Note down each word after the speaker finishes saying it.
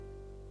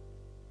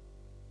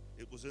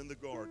that was in the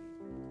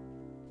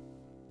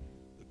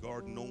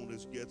garden known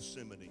as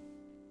Gethsemane.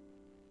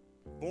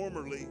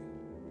 Formerly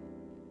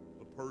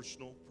a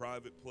personal,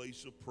 private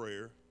place of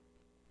prayer,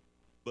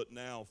 but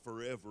now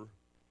forever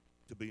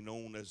to be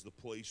known as the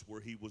place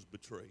where he was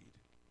betrayed.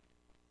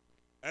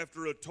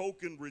 After a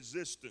token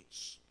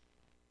resistance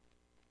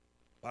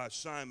by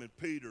Simon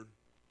Peter,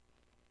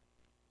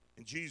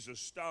 and Jesus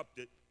stopped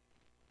it,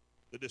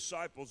 the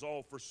disciples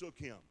all forsook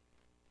him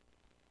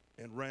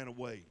and ran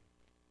away.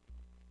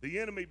 The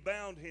enemy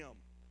bound him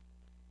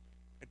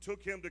and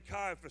took him to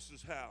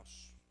Caiaphas'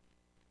 house,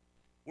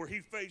 where he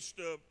faced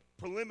a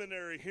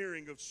preliminary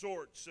hearing of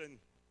sorts. And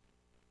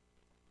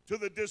to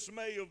the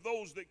dismay of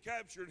those that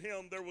captured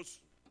him, there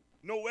was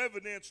no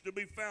evidence to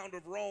be found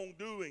of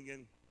wrongdoing.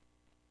 And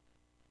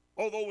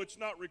although it's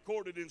not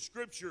recorded in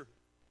Scripture,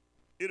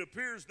 it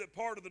appears that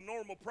part of the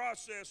normal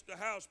process to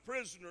house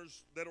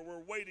prisoners that were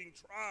awaiting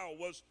trial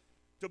was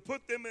to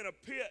put them in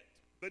a pit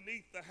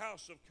beneath the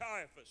house of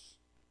Caiaphas.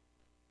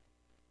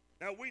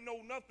 Now, we know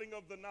nothing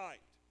of the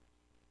night,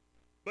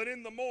 but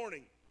in the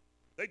morning,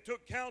 they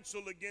took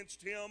counsel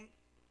against him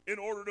in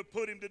order to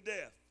put him to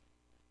death.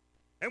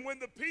 And when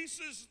the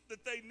pieces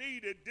that they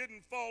needed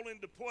didn't fall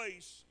into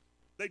place,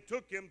 they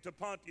took him to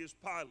Pontius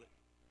Pilate.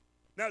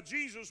 Now,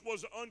 Jesus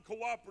was an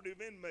uncooperative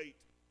inmate,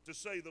 to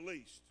say the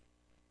least.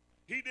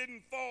 He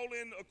didn't fall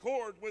in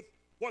accord with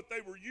what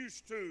they were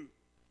used to,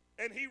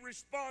 and he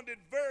responded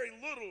very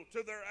little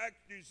to their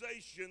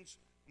accusations,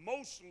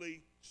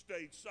 mostly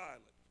stayed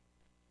silent.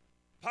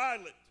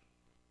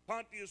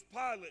 Pontius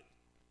Pilate,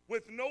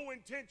 with no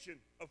intention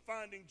of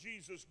finding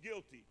Jesus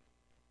guilty,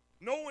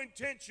 no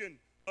intention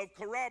of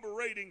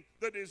corroborating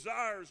the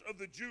desires of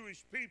the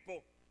Jewish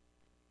people,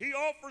 he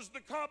offers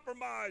the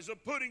compromise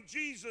of putting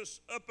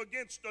Jesus up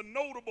against a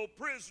notable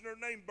prisoner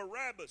named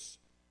Barabbas,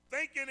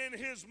 thinking in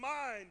his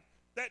mind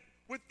that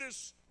with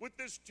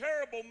this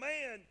terrible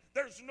man,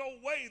 there's no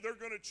way they're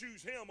going to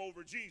choose him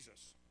over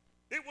Jesus.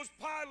 It was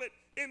Pilate,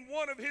 in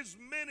one of his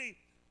many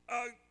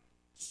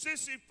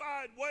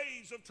sissified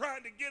ways of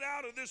trying to get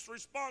out of this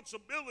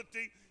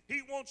responsibility.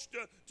 He wants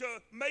to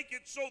make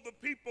it so the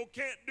people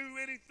can't do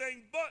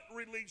anything but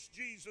release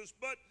Jesus.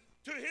 But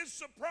to his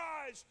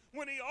surprise,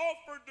 when he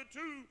offered the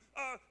two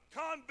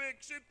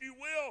convicts, if you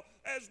will,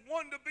 as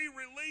one to be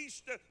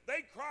released,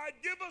 they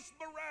cried, "Give us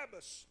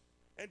Barabbas."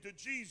 And to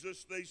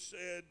Jesus they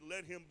said,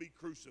 "Let him be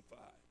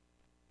crucified."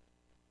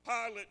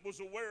 Pilate was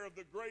aware of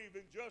the grave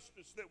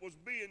injustice that was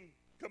being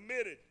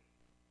committed.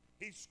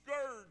 He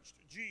scourged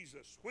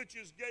Jesus, which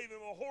gave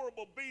him a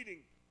horrible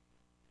beating,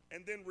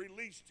 and then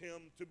released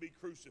him to be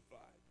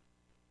crucified.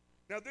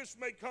 Now, this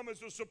may come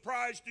as a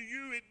surprise to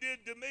you. It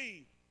did to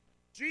me.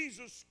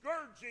 Jesus'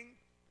 scourging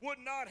would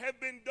not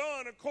have been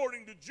done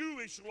according to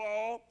Jewish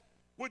law,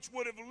 which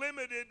would have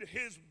limited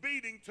his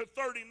beating to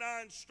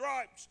 39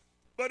 stripes,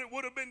 but it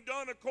would have been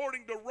done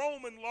according to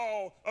Roman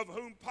law, of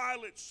whom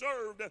Pilate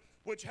served,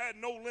 which had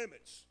no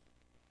limits.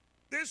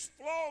 This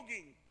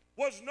flogging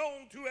was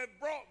known to have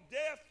brought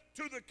death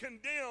to the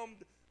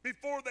condemned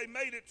before they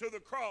made it to the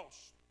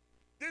cross.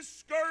 This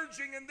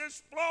scourging and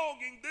this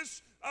flogging,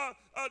 this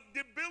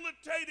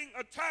debilitating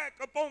attack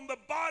upon the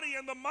body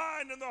and the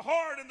mind and the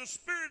heart and the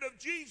spirit of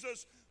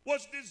Jesus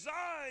was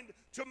designed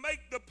to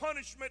make the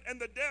punishment and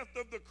the death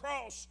of the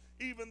cross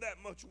even that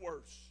much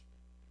worse.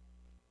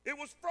 It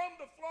was from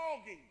the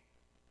flogging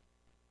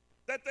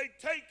that they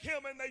take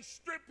him and they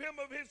strip him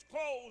of his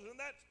clothes, and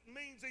that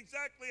means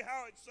exactly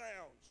how it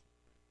sounds.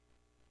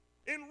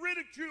 In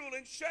ridicule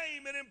and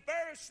shame and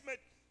embarrassment,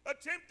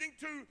 attempting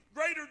to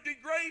greater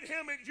degrade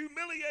him and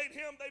humiliate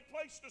him, they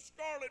placed a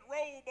scarlet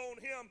robe on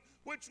him,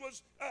 which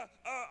was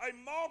a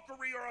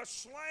mockery or a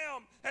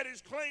slam at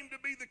his claim to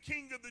be the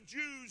king of the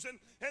Jews, and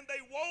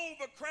they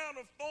wove a crown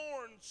of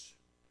thorns,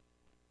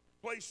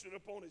 placed it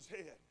upon his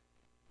head,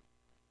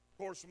 of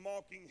course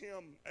mocking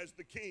him as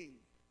the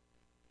king.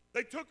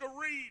 They took a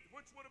reed,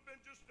 which would have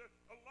been just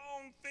a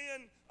long,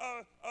 thin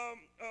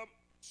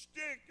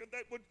stick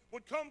that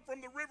would come from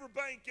the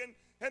riverbank,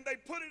 and they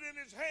put it in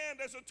his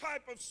hand as a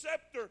type of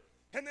scepter,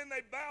 and then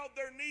they bowed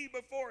their knee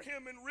before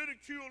him in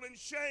ridicule and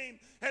shame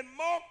and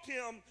mocked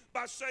him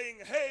by saying,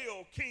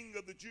 "Hail, King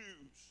of the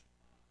Jews."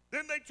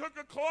 Then they took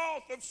a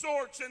cloth of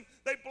sorts and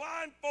they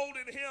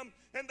blindfolded him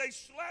and they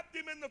slapped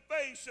him in the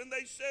face and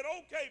they said,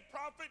 "Okay,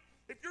 prophet,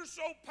 if you're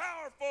so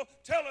powerful,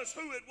 tell us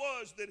who it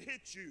was that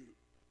hit you."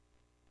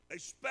 They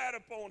spat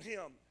upon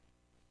him.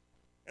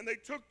 And they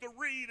took the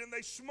reed and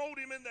they smote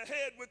him in the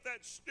head with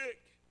that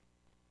stick.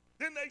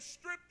 Then they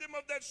stripped him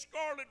of that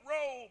scarlet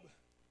robe,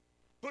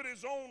 put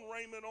his own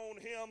raiment on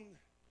him,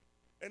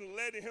 and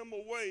led him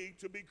away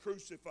to be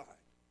crucified.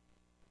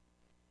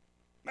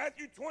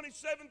 Matthew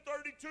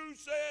 27:32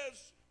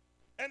 says,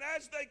 "And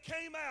as they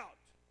came out,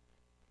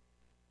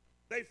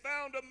 they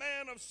found a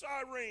man of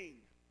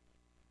Cyrene,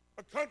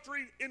 a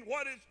country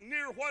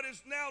near what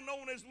is now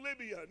known as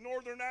Libya,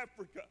 northern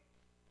Africa.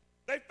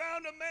 They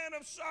found a man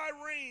of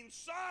Cyrene,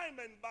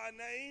 Simon by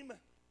name,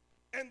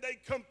 and they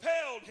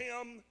compelled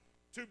him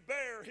to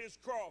bear his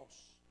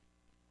cross."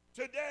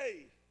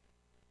 Today,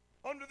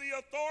 under the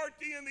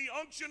authority and the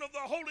unction of the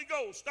Holy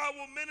Ghost, I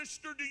will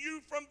minister to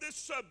you from this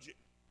subject.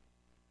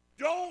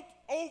 Don't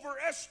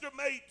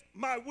overestimate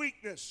my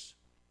weakness,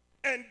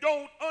 and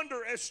don't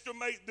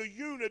underestimate the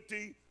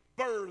unity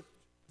birthed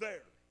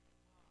there.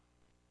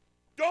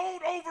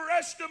 Don't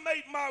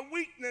overestimate my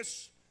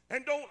weakness,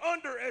 and don't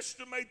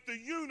underestimate the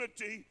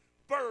unity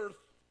birthed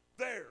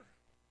there.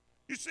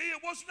 You see,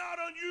 it was not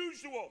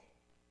unusual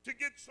to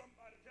get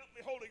somebody, help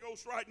me Holy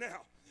Ghost right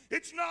now.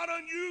 It's not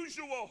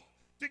unusual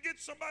to get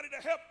somebody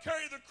to help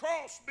carry the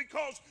cross,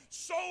 because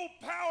so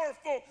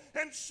powerful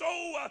and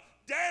so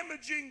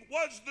damaging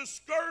was the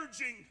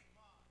scourging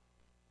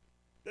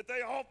that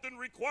they often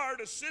required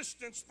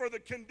assistance for the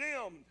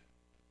condemned.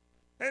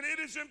 And it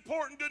is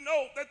important to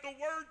note that the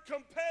word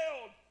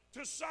compelled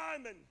to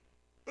Simon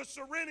the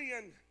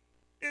Cyrenian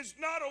is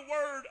not a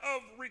word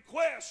of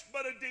request,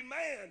 but a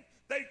demand.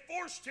 They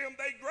forced him,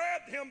 they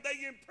grabbed him,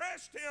 they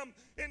impressed him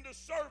into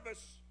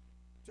service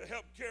to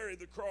help carry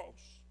the cross.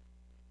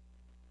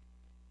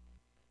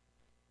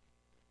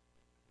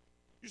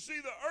 You see,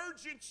 the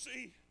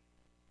urgency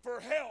for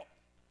help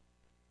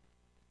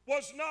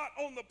was not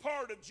on the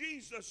part of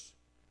Jesus,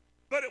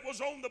 but it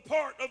was on the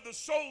part of the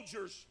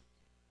soldiers,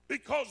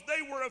 because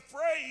they were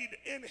afraid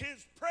in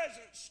his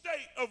present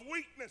state of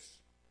weakness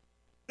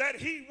that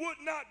he would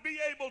not be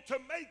able to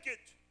make it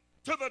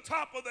to the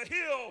top of the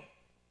hill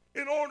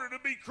in order to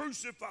be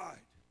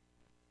crucified.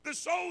 The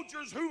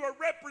soldiers, who are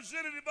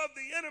representative of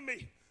the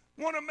enemy,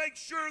 want to make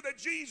sure that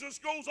Jesus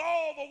goes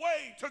all the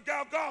way to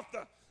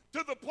Golgotha,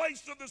 to the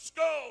place of the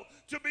skull,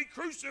 to be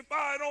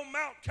crucified on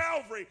Mount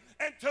Calvary.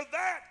 And to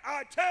that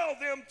I tell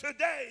them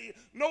today,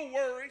 no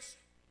worries.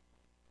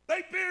 They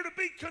appear to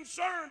be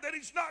concerned that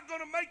he's not going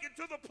to make it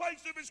to the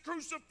place of his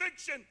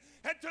crucifixion.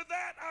 And to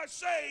that I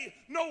say,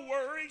 no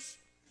worries.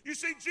 You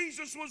see,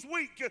 Jesus was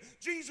weak.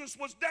 Jesus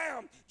was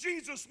down.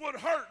 Jesus would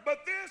hurt. But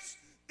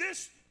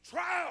this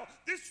trial,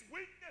 this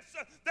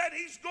weakness that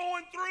he's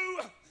going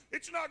through,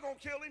 it's not going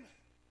to kill him.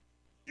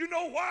 You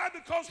know why?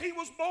 Because he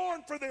was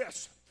born for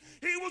this.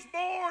 He was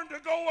born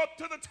to go up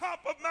to the top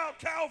of Mount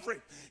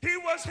Calvary. He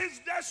was his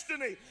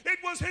destiny. It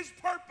was his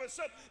purpose.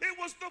 It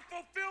was the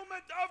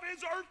fulfillment of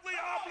his earthly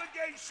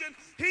obligation.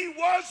 He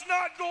was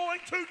not going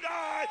to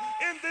die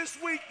in this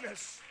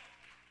weakness.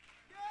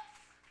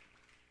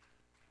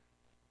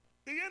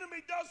 The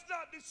enemy does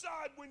not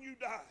decide when you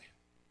die.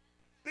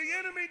 The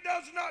enemy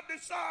does not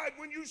decide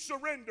when you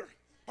surrender,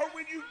 or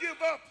when you give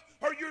up,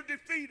 or you're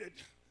defeated.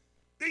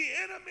 The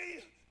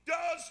enemy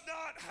does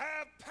not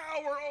have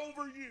power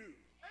over you.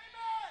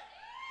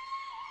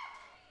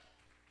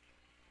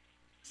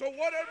 So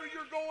whatever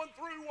you're going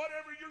through,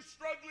 whatever you're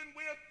struggling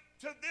with,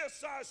 to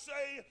this I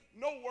say,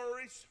 no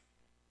worries.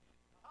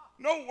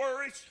 No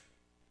worries.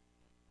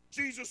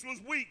 Jesus was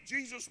weak.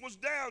 Jesus was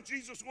down.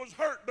 Jesus was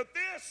hurt. But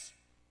this,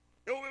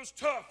 it was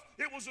tough.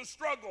 It was a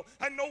struggle.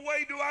 And no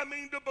way do I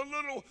mean to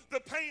belittle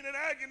the pain and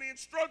agony and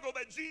struggle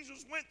that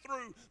Jesus went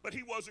through, but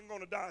he wasn't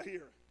going to die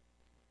here.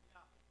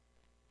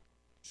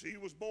 See, he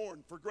was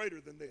born for greater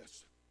than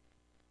this.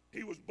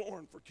 He was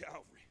born for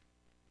Calvary.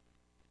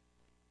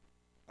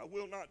 I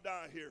will not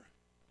die here.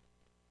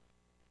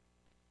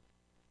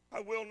 I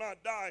will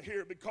not die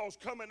here, because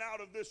coming out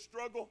of this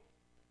struggle,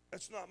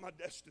 that's not my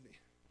destiny.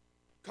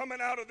 Coming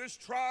out of this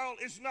trial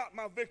is not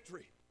my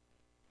victory.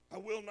 I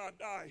will not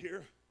die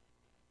here.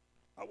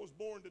 I was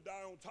born to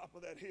die on top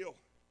of that hill,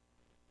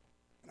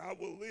 and I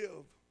will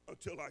live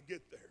until I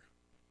get there.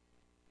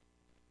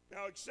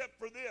 Now, except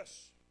for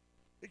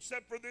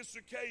this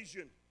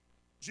occasion,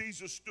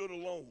 Jesus stood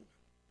alone.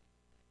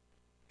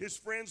 His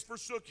friends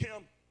forsook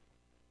him.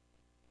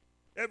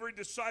 Every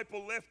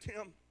disciple left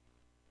him.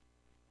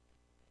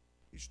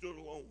 He stood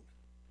alone.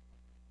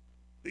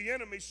 The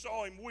enemy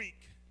saw him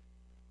weak.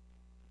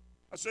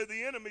 I said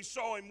the enemy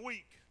saw him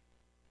weak.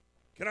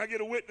 Can I get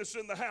a witness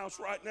in the house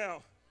right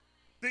now?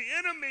 The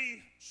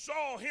enemy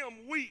saw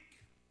him weak,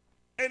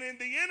 and in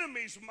the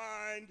enemy's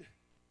mind,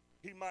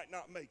 he might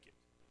not make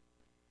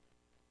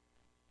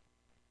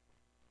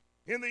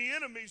it. In the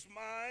enemy's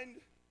mind,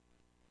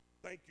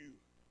 thank you,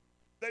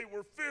 they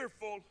were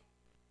fearful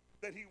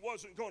that he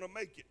wasn't going to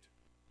make it.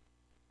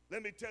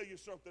 Let me tell you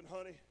something,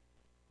 honey.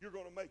 You're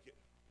going to make it.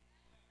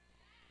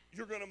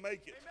 You're going to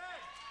make it. Amen.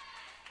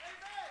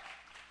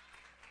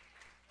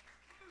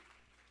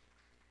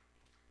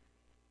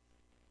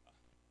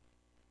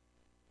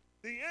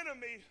 Amen. The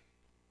enemy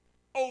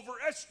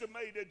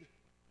overestimated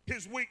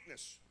his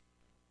weakness.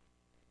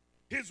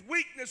 His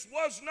weakness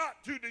was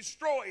not to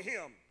destroy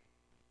him,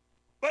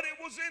 but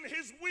it was in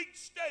his weak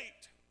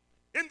state,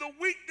 in the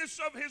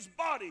weakness of his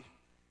body,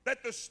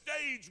 that the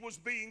stage was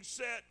being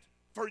set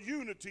for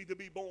unity to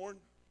be born.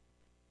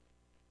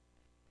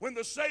 When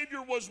the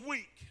Savior was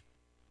weak,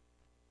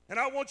 and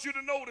I want you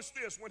to notice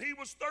this, when he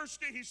was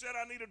thirsty, he said,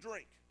 I need a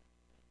drink.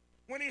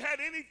 When he had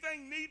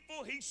anything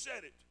needful, he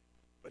said it,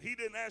 but he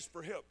didn't ask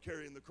for help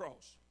carrying the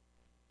cross.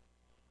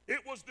 It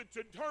was the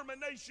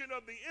determination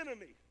of the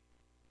enemy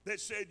that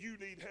said, you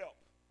need help.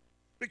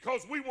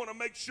 because we want to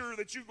make sure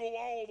that you go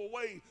all the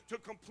way to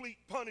complete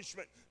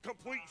punishment,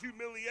 complete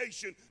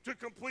humiliation, to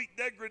complete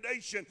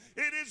degradation.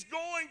 It is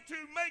going to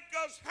make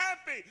us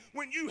happy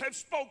when you have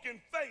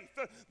spoken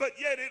faith, but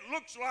yet it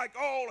looks like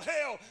all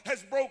hell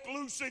has broke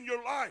loose in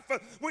your life.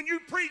 When you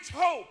preach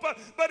hope,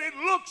 but it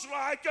looks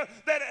like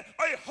that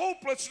a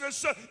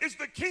hopelessness is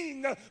the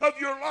king of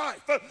your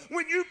life.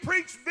 When you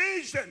preach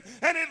vision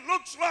and it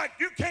looks like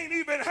you can't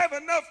even have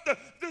enough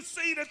to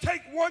see to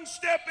take one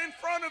step in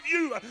front of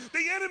you,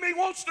 the enemy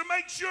wants to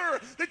make sure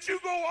that you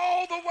go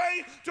all the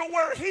way to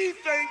where he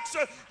thinks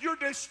your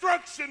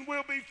destruction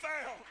will be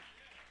found.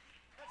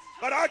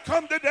 But I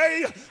come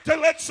today to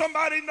let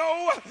somebody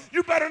know,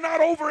 you better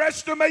not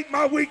overestimate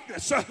my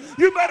weakness.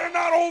 You better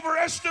not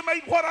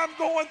overestimate what I'm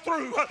going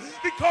through,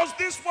 because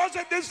this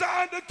wasn't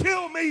designed to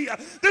kill me.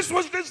 This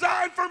was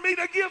designed for me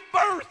to give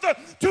birth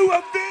to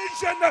a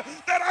vision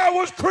that I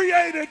was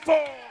created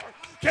for.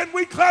 Can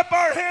we clap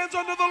our hands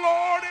unto the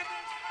Lord?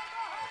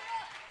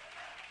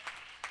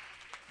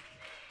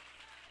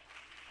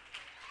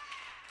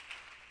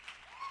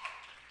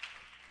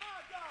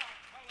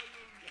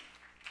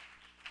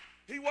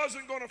 He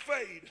wasn't going to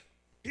fade.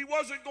 He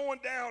wasn't going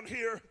down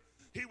here.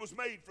 He was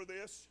made for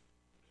this.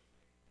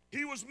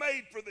 He was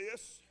made for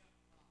this.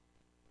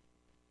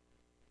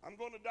 I'm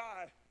going to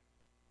die,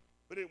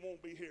 but it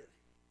won't be here.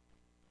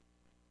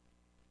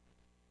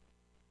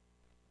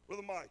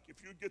 Brother Mike,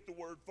 if you'd get the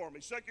word for me.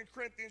 2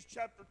 Corinthians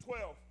chapter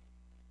 12,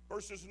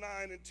 verses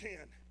 9 and 10.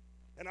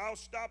 And I'll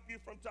stop you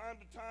from time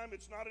to time.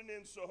 It's not an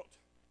insult.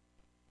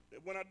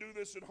 That when I do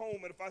this at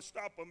home, and if I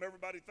stop them,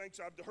 everybody thinks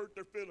I've hurt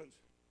their feelings.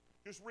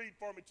 Just read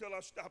for me till I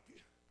stop you.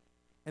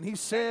 And he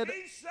said, and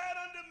he said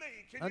unto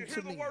me, can you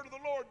hear the word of the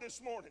Lord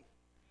this morning?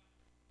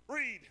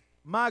 Read.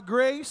 My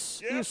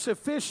grace is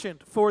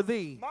sufficient for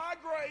thee. My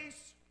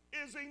grace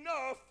is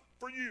enough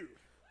for you.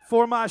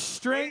 For my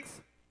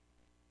strength.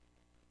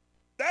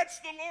 That's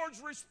the Lord's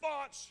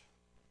response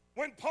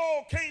when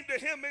Paul came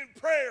to him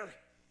in prayer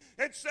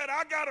and said,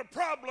 I got a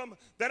problem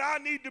that I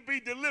need to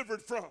be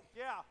delivered from.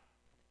 Yeah.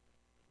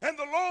 And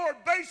the Lord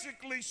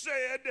basically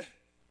said,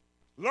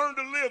 learn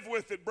to live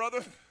with it,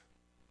 brother.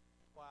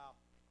 Wow.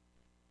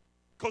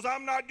 Because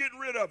I'm not getting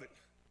rid of it.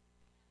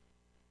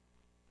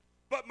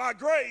 But my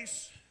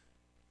grace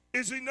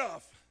is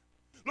enough.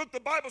 Look, the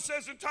Bible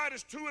says in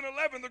Titus 2 and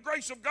 11, the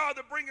grace of God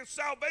that bringeth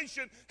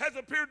salvation has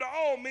appeared to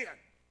all men.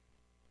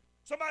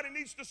 Somebody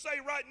needs to say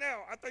right now,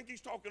 I think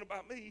he's talking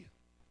about me.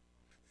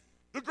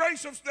 The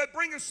grace that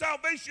bringeth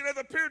salvation hath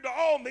appeared to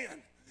all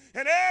men.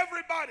 And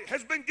everybody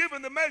has been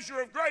given the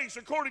measure of grace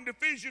according to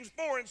Ephesians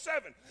 4 and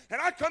 7. And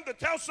I come to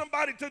tell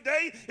somebody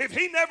today, if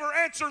he never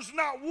answers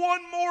not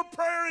one more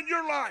prayer in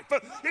your life,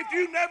 if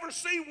you never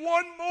see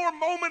one more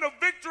moment of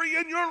victory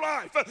in your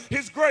life,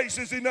 his grace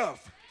is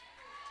enough.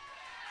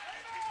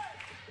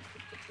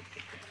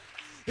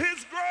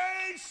 His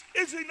grace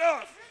is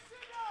enough.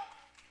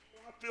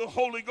 I feel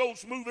Holy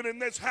Ghost moving in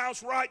this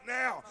house right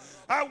now.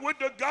 I would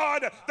to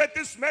God that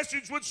this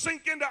message would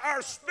sink into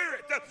our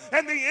spirit,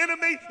 and the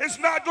enemy is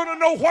not going to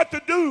know what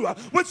to do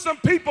with some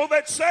people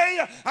that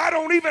say, I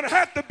don't even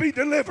have to be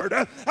delivered.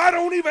 I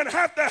don't even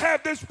have to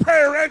have this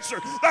prayer answered.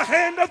 The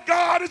hand of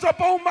God is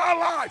upon my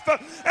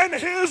life, and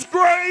his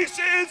grace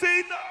is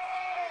enough.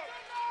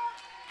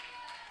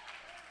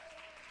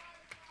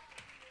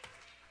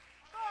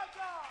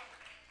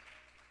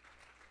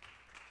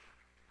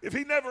 If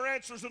he never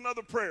answers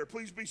another prayer,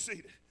 please be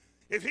seated.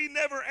 If he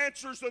never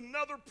answers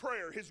another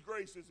prayer, his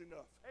grace is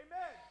enough.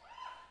 Amen.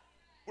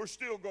 We're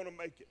still going to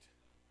make it.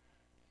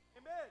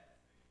 Amen.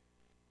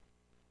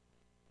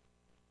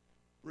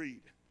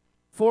 Read.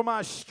 For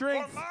my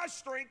strength. For my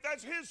strength,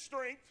 that's his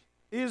strength.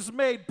 Is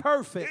made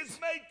perfect. Is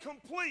made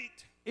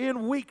complete.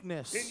 In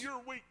weakness. In your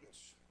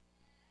weakness.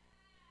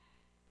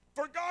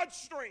 For God's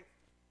strength,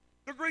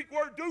 the Greek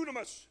word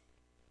dunamis,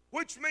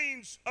 which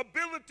means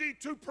ability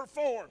to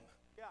perform.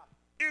 Yeah.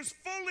 Is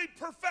fully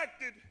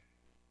perfected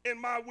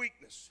in my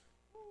weakness.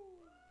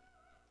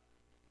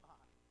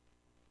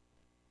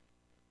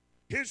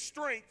 His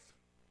strength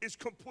is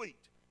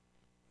complete,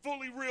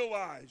 fully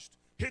realized,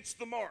 hits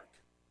the mark.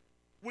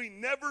 We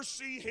never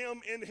see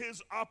him in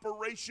his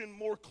operation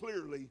more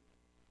clearly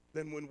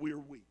than when we're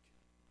weak.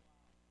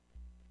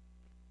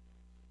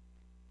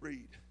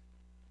 Read.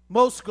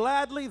 Most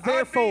gladly,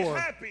 therefore.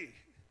 I'd be happy.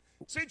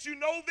 Since you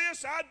know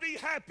this, I'd be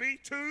happy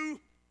to.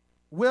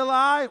 Will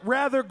I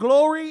rather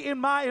glory in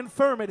my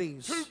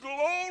infirmities? To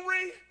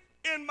glory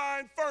in my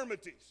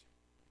infirmities.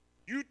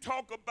 You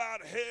talk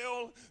about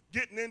hell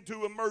getting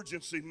into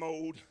emergency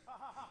mode.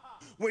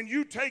 When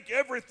you take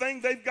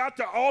everything they've got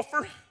to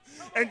offer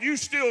and you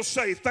still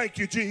say, thank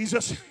you,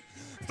 Jesus.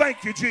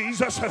 Thank you,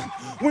 Jesus.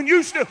 When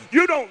you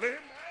don't live.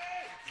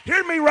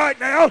 Hear me right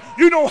now.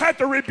 You don't have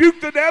to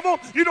rebuke the devil.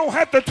 You don't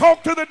have to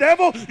talk to the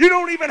devil. You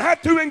don't even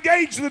have to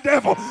engage the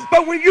devil.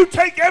 But when you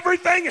take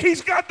everything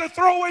he's got to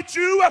throw at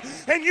you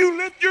and you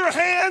lift your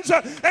hands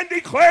and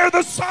declare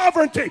the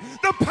sovereignty,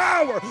 the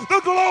power,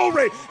 the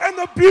glory, and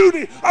the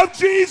beauty of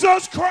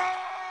Jesus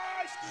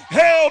Christ,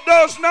 hell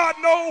does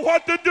not know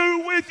what to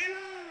do with you.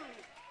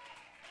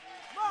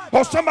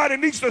 Oh, somebody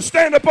needs to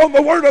stand up on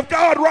the word of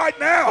God right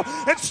now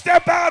and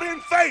step out in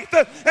faith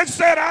and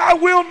said, I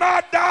will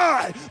not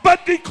die,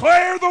 but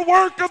declare the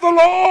work of the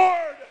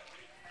Lord.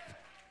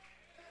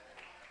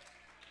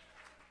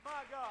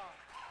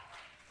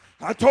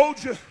 My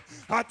God.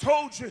 I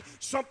told you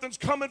something's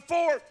coming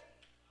forth.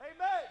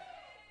 Amen.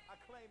 I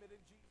claim it in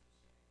Jesus.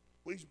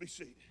 Please be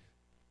seated.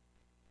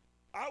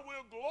 I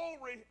will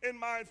glory in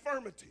my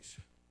infirmities.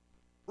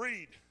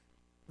 Read.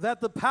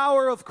 That the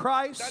power of That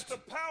Christ the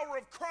power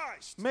of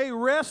Christ may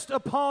rest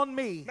upon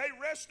me. may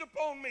rest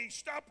upon me.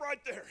 Stop right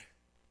there.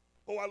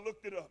 Oh, I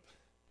looked it up,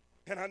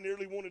 and I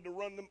nearly wanted to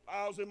run the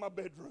aisles in my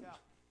bedroom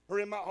or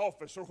in my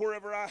office or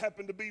wherever I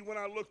happened to be when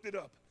I looked it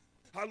up.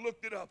 I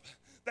looked it up.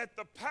 That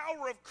the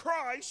power of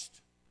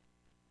Christ,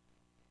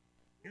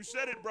 you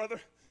said it, brother,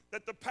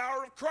 that the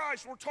power of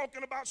Christ, we're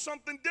talking about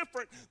something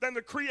different than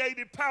the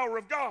creative power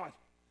of God.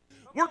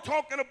 We're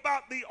talking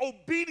about the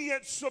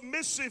obedient,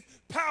 submissive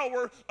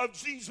power of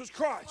Jesus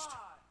Christ.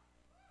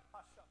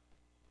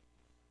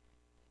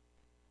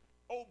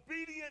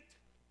 Obedient,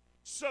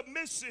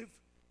 submissive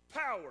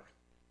power.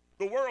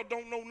 The world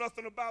don't know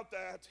nothing about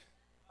that.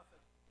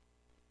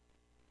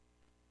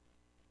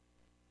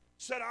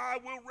 Said, I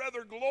will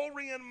rather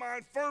glory in my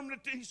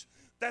infirmities,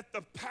 that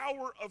the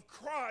power of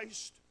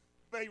Christ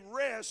may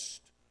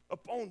rest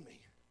upon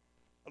me.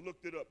 I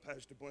looked it up,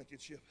 Pastor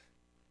Blankenship.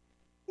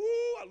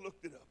 Ooh, I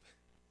looked it up.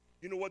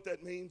 You know what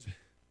that means?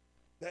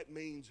 That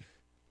means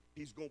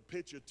he's going to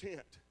pitch a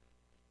tent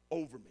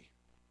over me.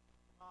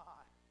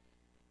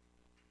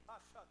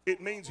 It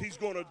means he's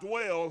going to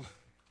dwell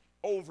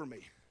over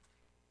me.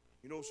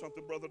 You know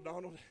something, Brother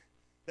Donald?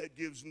 That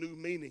gives new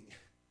meaning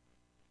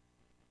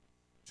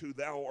to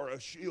thou art a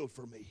shield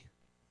for me,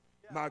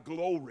 my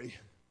glory,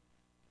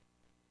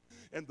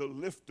 and the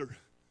lifter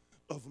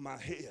of my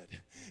head.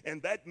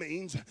 And that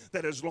means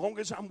that as long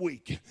as I'm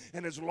weak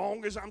and as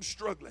long as I'm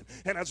struggling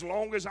and as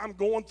long as I'm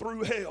going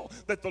through hell,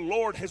 that the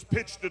Lord has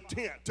pitched a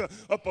tent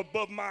up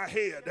above my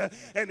head.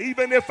 And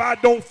even if I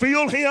don't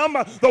feel him,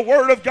 the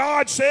word of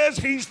God says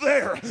he's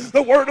there.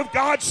 The word of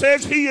God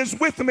says he is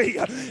with me.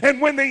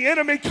 And when the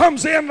enemy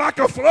comes in like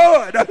a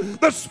flood,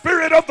 the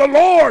Spirit of the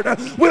Lord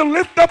will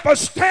lift up a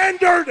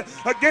standard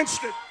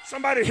against it.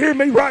 Somebody hear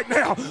me right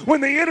now.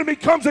 When the enemy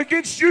comes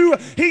against you,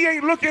 he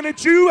ain't looking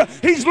at you.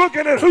 He's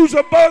looking at who's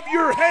above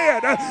your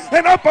head.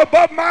 And up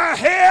above my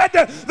head,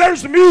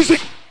 there's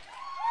music.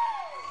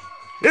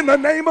 In the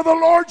name of the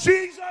Lord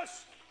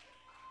Jesus.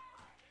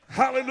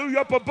 Hallelujah.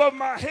 Up above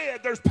my head,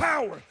 there's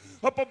power.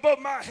 Up above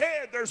my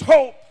head, there's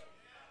hope.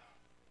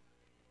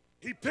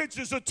 He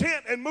pitches a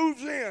tent and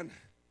moves in.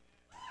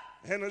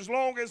 And as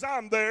long as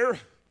I'm there,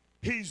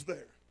 he's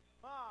there.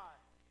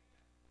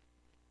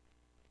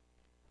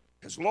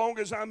 As long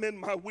as I'm in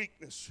my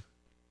weakness,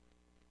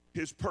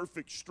 his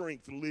perfect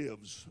strength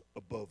lives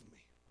above me.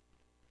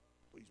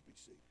 Please be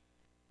seated.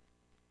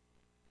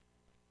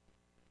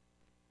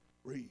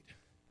 Read.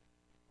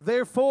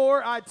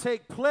 Therefore, I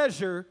take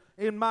pleasure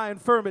in my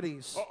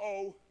infirmities.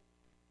 Uh-oh.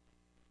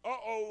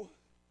 Uh-oh.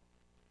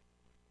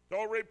 It's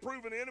already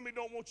proven the enemy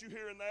don't want you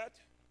hearing that.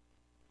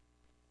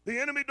 The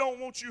enemy don't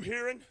want you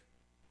hearing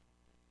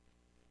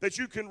that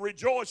you can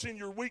rejoice in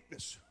your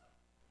weakness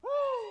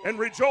and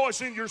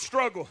rejoice in your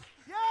struggle.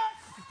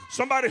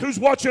 Somebody who's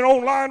watching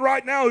online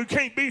right now who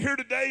can't be here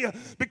today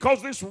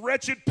because this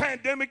wretched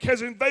pandemic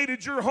has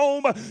invaded your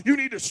home, you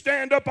need to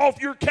stand up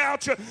off your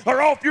couch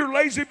or off your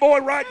lazy boy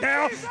right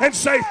now and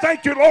say,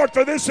 thank you, Lord,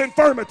 for this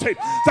infirmity.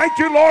 Thank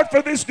you, Lord,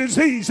 for this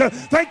disease.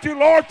 Thank you,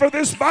 Lord, for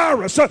this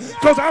virus,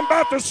 because I'm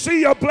about to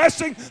see a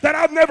blessing that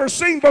I've never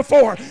seen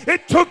before.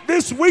 It took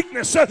this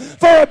weakness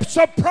for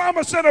a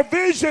promise and a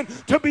vision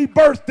to be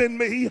birthed in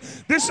me.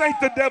 This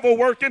ain't the devil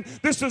working.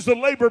 This is the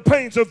labor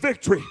pains of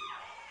victory.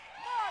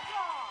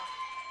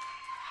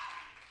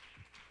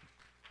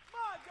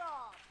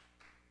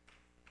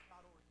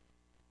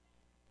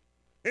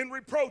 In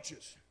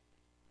reproaches.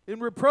 In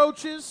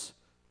reproaches,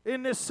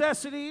 in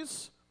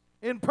necessities,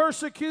 in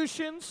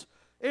persecutions,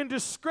 in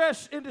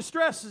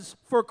distresses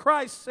for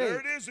Christ's sake. There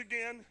it is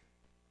again.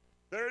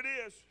 There it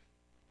is.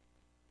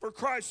 For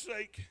Christ's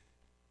sake.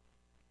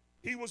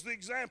 He was the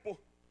example.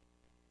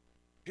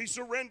 He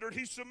surrendered,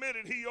 he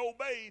submitted, he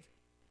obeyed.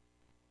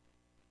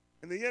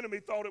 And the enemy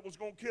thought it was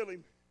going to kill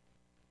him.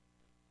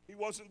 He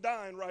wasn't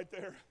dying right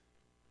there.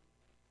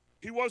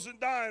 He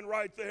wasn't dying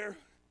right there.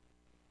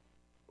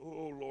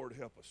 Oh, Lord,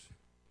 help us.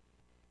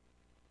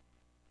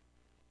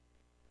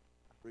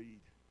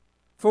 Read.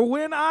 For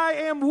when I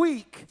am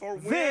weak, For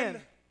when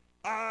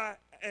I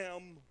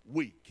am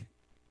weak,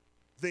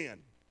 then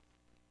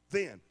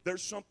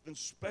there's something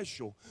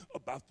special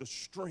about the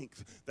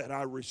strength that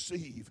I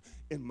receive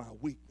in my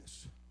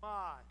weakness.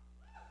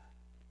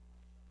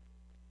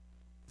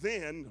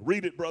 Then,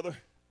 read it, brother.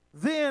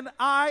 Then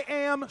I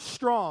am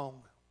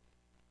strong.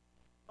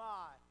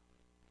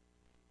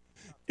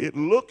 It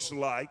looks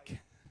like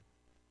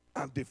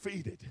I'm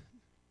defeated.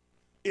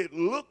 It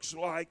looks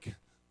like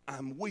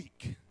I'm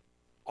weak.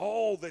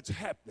 All that's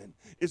happening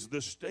is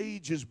the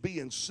stage is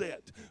being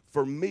set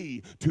for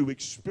me to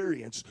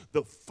experience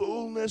the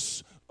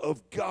fullness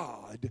of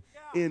God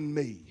in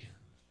me.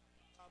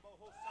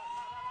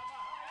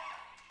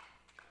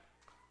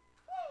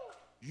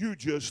 You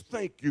just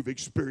think you've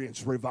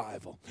experienced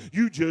revival.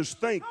 You just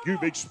think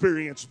you've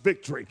experienced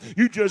victory.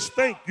 You just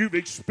think you've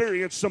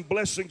experienced some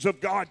blessings of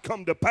God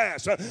come to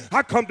pass.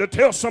 I come to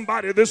tell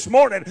somebody this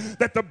morning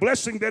that the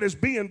blessing that is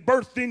being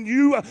birthed in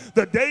you,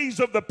 the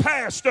days of the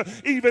past,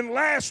 even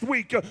last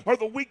week or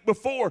the week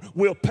before,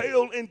 will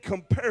pale in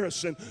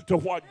comparison to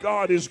what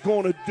God is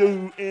going to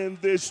do in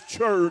this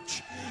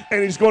church,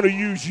 and He's going to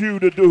use you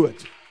to do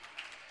it.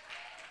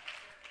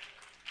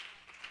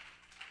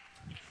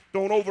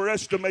 Don't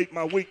overestimate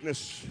my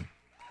weakness.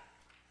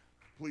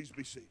 Please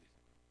be seated.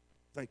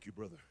 Thank you,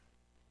 brother.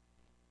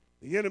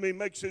 The enemy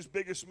makes his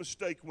biggest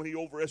mistake when he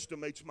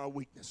overestimates my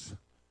weakness.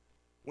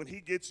 When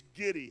he gets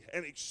giddy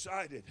and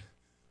excited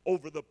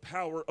over the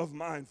power of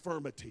my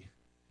infirmity,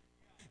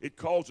 it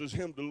causes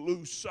him to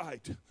lose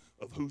sight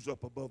of who's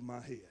up above my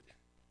head.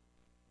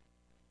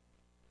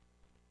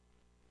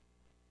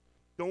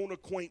 Don't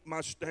acquaint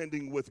my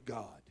standing with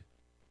God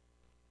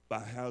by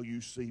how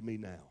you see me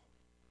now.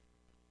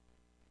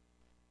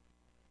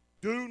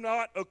 Do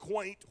not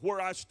acquaint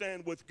where I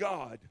stand with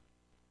God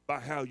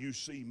by how you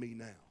see me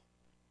now.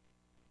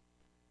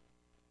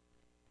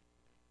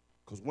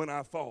 Because when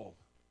I fall,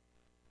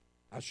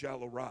 I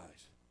shall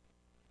arise.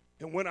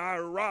 And when I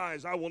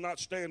arise, I will not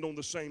stand on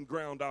the same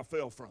ground I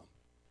fell from.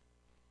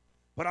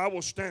 But I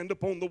will stand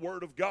upon the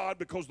Word of God,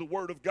 because the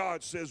Word of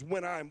God says,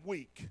 when I'm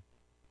weak,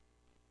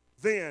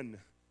 then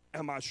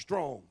am I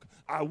strong.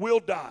 I will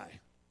die,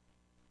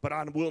 but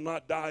I will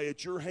not die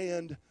at your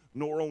hand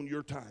nor on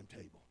your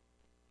timetable.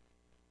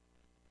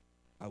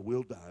 I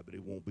will die, but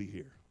it won't be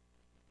here.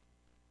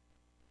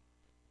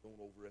 Don't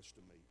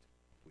overestimate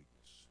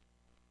weakness.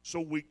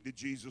 So weak did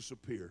Jesus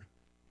appear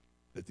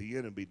that the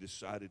enemy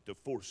decided to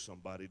force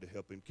somebody to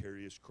help him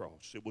carry his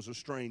cross. It was a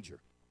stranger.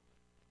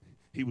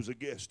 He was a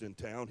guest in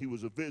town. He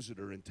was a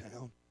visitor in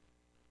town.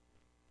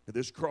 And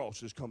this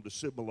cross has come to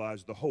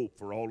symbolize the hope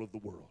for all of the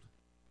world.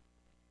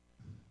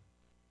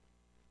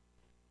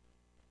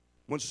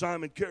 When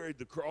Simon carried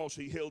the cross,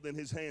 he held in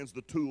his hands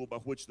the tool by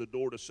which the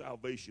door to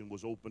salvation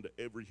was open to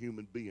every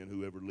human being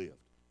who ever lived.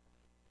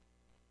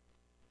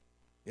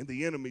 In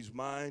the enemy's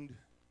mind,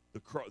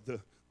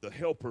 the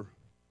helper,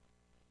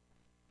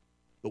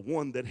 the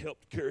one that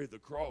helped carry the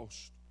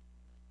cross,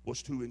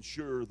 was to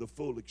ensure the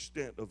full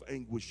extent of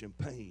anguish and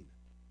pain,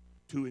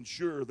 to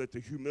ensure that the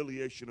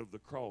humiliation of the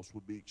cross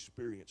would be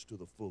experienced to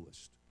the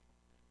fullest.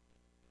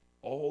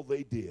 All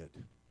they did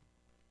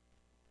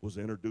was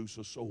introduce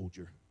a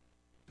soldier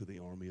to the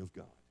army of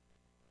God.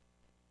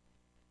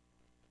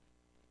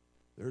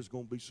 There's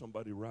going to be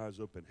somebody rise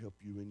up and help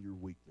you in your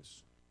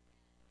weakness.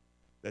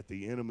 That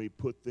the enemy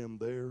put them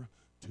there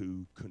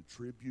to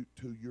contribute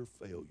to your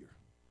failure.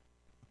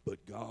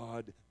 But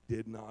God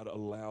did not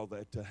allow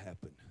that to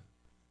happen.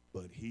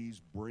 But He's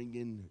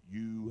bringing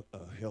you a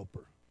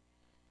helper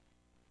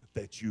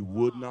that you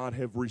would not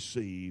have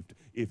received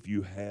if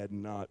you had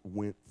not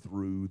went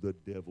through the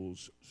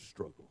devil's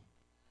struggle.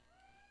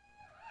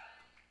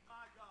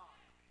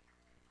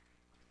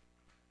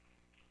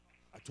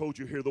 I told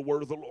you, hear the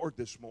word of the Lord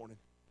this morning.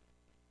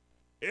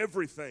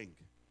 Everything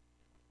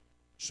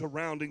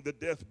surrounding the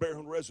death,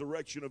 burial, and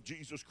resurrection of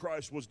Jesus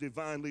Christ was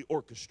divinely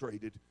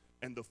orchestrated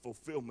and the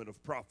fulfillment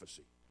of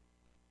prophecy.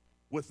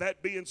 With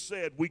that being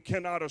said, we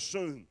cannot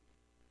assume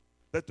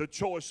that the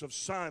choice of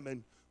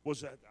Simon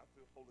was at, I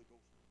feel Holy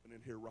Ghost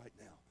in here right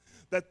now,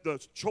 that the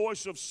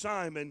choice of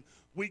Simon,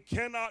 we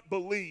cannot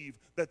believe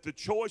that the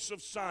choice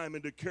of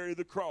Simon to carry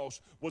the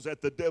cross was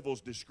at the devil's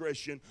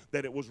discretion,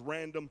 that it was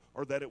random,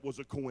 or that it was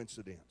a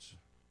coincidence.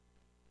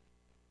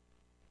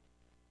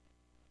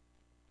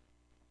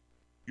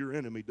 Your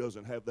enemy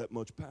doesn't have that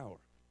much power.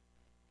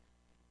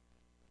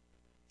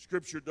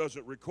 Scripture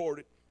doesn't record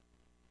it.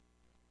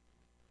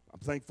 I'm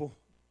thankful,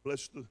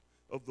 blessed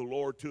of the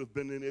Lord, to have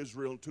been in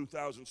Israel in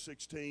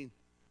 2016,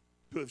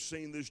 to have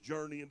seen this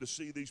journey and to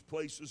see these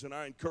places. And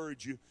I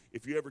encourage you,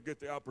 if you ever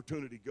get the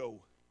opportunity, go.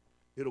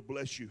 It'll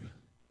bless you,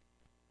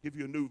 give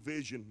you a new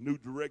vision, new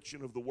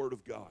direction of the Word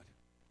of God.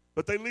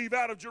 But they leave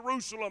out of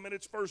Jerusalem, and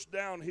it's first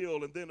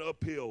downhill and then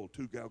uphill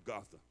to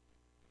Golgotha.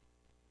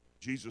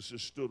 Jesus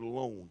has stood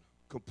alone,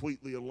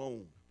 completely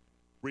alone,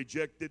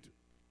 rejected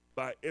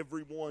by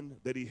everyone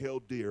that He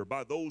held dear,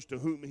 by those to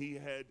whom He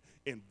had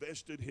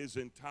invested His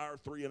entire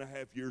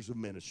 3.5 years of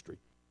ministry.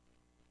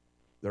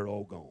 They're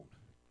all gone.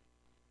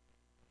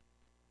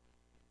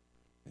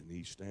 And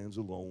He stands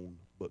alone,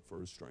 but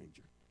for a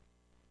stranger.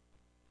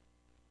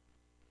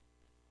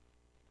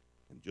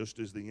 And just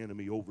as the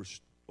enemy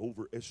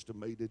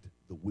overestimated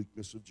the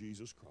weakness of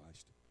Jesus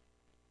Christ,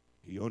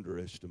 he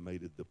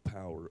underestimated the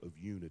power of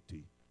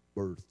unity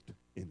birthed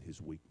in His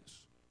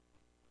weakness.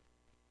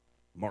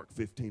 Mark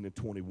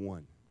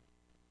 15:21.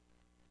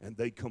 And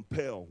they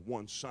compel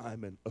one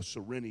Simon, a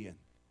Cyrenian,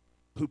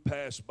 who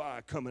passed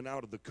by coming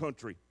out of the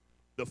country,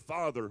 the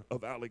father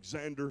of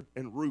Alexander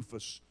and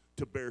Rufus,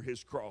 to bear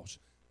his cross.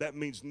 That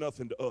means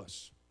nothing to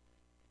us.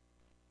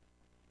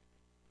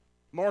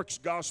 Mark's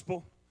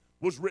gospel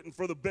was written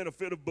for the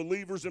benefit of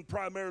believers and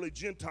primarily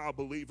Gentile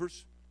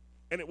believers.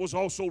 And it was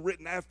also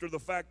written after the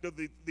fact of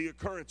the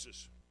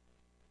occurrences.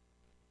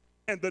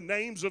 And the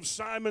names of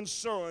Simon's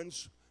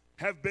sons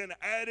have been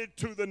added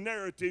to the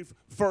narrative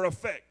for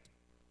effect.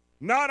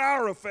 Not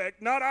our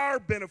effect, not our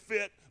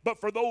benefit, but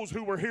for those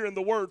who were hearing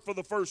the word for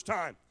the first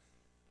time.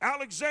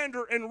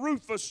 Alexander and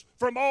Rufus,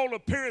 from all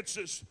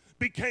appearances,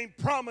 became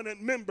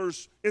prominent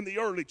members in the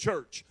early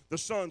church, the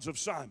sons of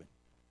Simon.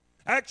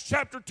 Acts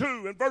chapter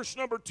 2 and verse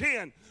number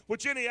 10,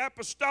 which any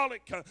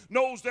apostolic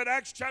knows that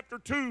Acts chapter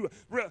 2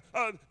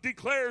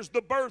 declares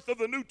the birth of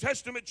the New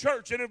Testament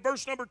church. And in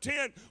verse number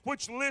 10,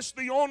 which lists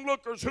the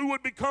onlookers who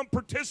would become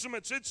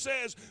participants, it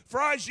says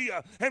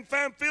Phrygia and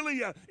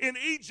Pamphylia in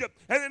Egypt,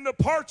 and in the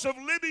parts of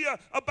Libya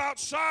about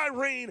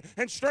Cyrene,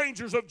 and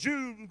strangers of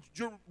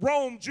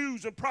Rome,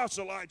 Jews and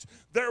proselytes.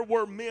 There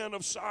were men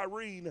of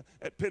Cyrene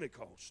at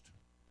Pentecost.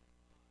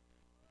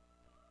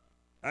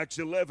 Acts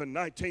 11,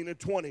 19 and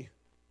 20.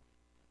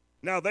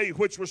 Now they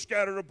which were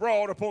scattered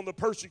abroad upon the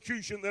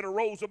persecution that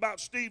arose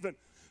about Stephen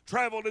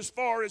traveled as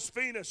far as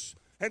Phoenix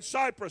and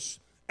Cyprus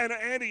and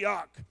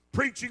Antioch,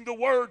 preaching the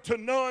word to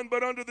none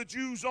but unto the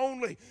Jews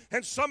only.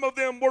 And some of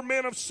them were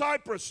men of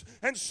Cyprus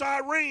and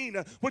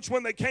Cyrene, which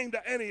when they came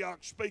to Antioch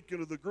spake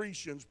unto the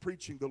Grecians,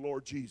 preaching the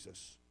Lord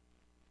Jesus.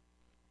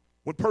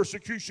 When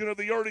persecution of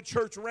the early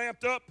church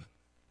ramped up,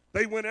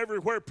 they went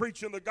everywhere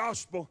preaching the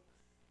gospel,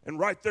 and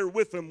right there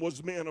with them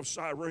was men of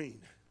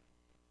Cyrene.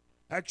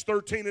 Acts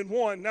 13 and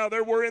 1. Now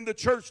there were in the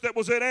church that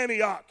was at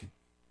Antioch.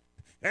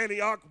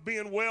 Antioch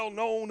being well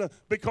known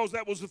because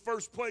that was the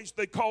first place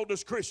they called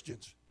us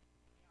Christians.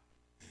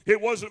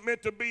 It wasn't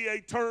meant to be a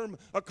term,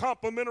 a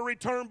complimentary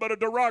term, but a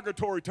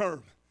derogatory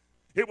term.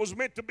 It was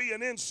meant to be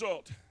an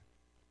insult.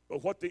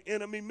 But what the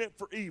enemy meant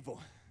for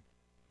evil,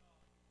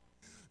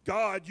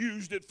 God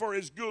used it for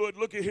his good.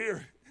 Look at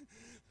here.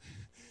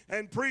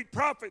 And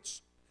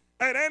prophets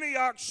at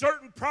Antioch,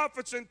 certain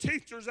prophets and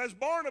teachers as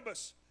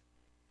Barnabas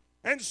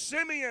and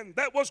Simeon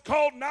that was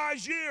called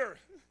Niger,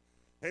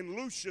 and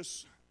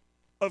Lucius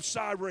of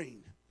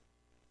Cyrene.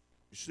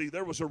 You see,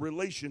 there was a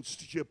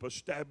relationship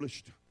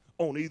established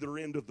on either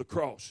end of the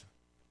cross.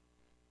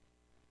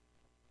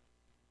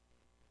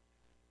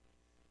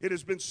 It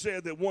has been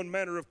said that one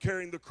manner of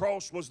carrying the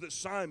cross was that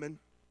Simon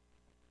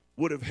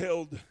would have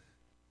held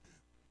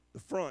the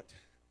front,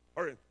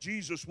 or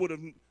Jesus would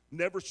have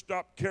never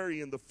stopped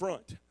carrying the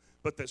front,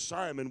 but that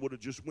Simon would have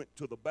just went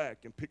to the back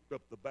and picked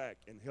up the back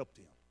and helped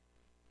him.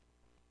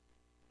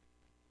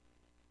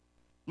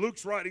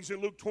 Luke's writings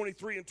in Luke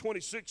 23 and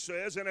 26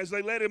 says, and as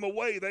they led him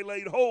away, they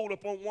laid hold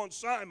upon one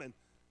Simon,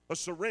 a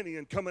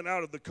Cyrenian coming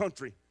out of the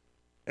country,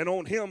 and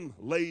on him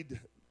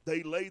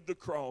they laid the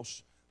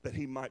cross that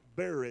he might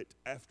bear it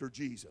after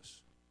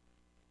Jesus.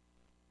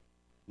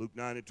 Luke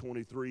 9 and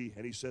 23,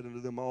 and he said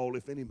unto them all,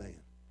 if any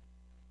man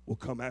will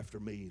come after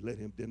me, let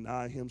him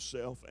deny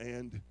himself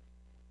and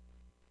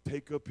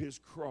take up his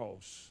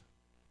cross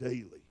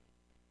daily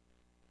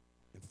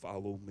and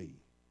follow me.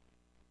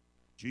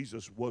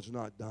 Jesus was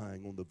not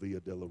dying on the Via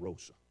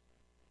Dolorosa.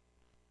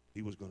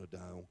 He was going to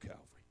die on Calvary.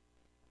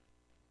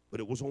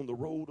 But it was on the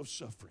road of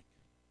suffering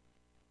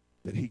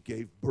that he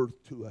gave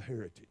birth to a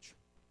heritage,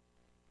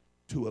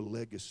 to a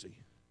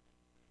legacy.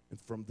 And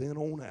from then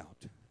on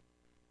out,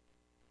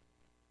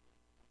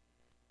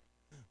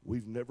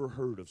 we've never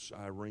heard of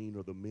Cyrene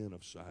or the men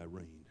of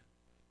Cyrene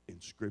in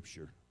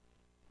Scripture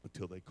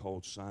until they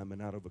called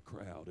Simon out of a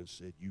crowd and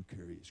said, you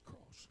carry his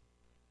cross.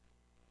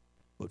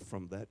 But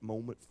from that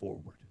moment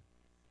forward,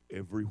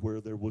 everywhere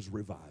there was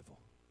revival,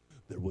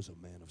 there was a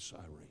man of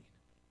Cyrene.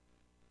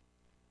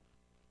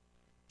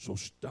 So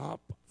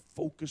stop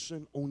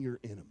focusing on your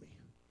enemy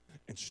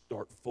and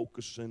start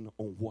focusing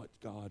on what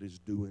God is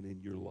doing in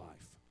your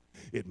life.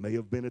 It may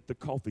have been at the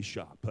coffee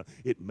shop.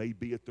 It may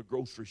be at the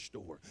grocery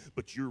store.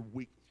 But your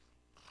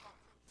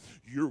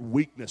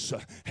weakness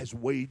has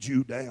weighed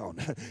you down,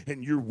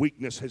 and your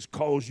weakness has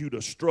caused you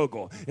to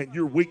struggle, and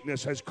your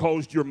weakness has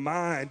caused your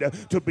mind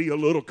to be a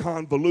little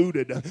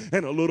convoluted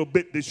and a little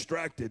bit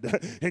distracted,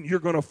 and you're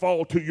going to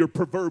fall to your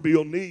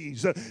proverbial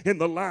knees in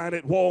the line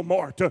at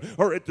Walmart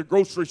or at the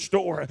grocery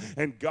store.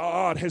 And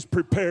God has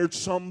prepared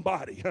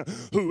somebody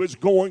who is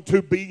going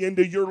to be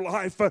into your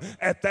life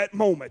at that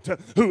moment,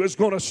 who is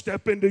going to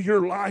step into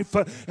your life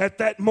at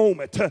that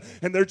moment,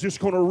 and they're just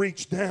going to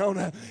reach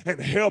down and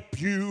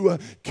help you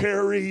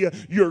carry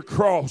your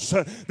cross.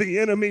 The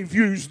enemy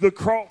views the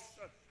cross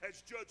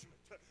as judgment.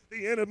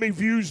 The enemy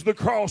views the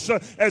cross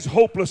as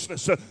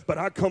hopelessness. But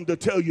I come to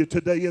tell you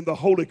today in the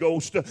Holy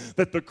Ghost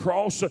that the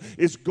cross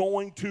is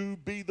going to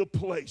be the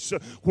place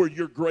where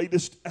your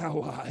greatest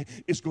ally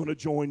is going to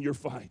join your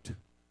fight.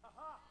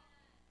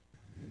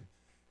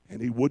 And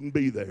he wouldn't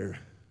be there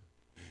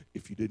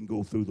if you didn't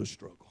go through the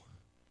struggle.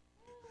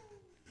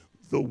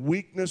 The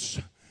weakness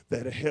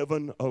that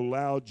heaven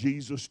allowed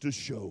Jesus to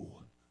show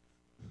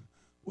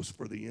was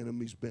for the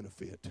enemy's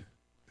benefit,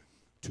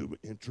 to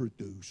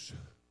introduce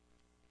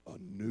a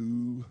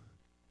new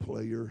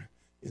player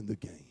in the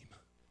game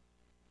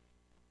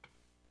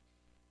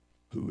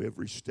who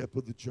every step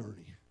of the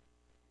journey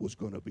was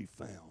going to be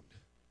found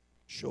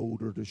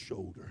shoulder to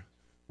shoulder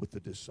with the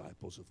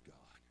disciples of God.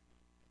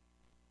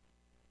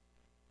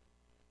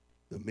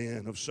 The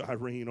men of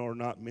Cyrene are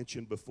not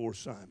mentioned before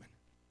Simon,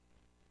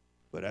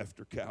 but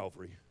after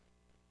Calvary,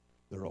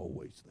 they're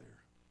always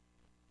there.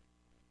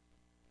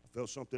 I felt something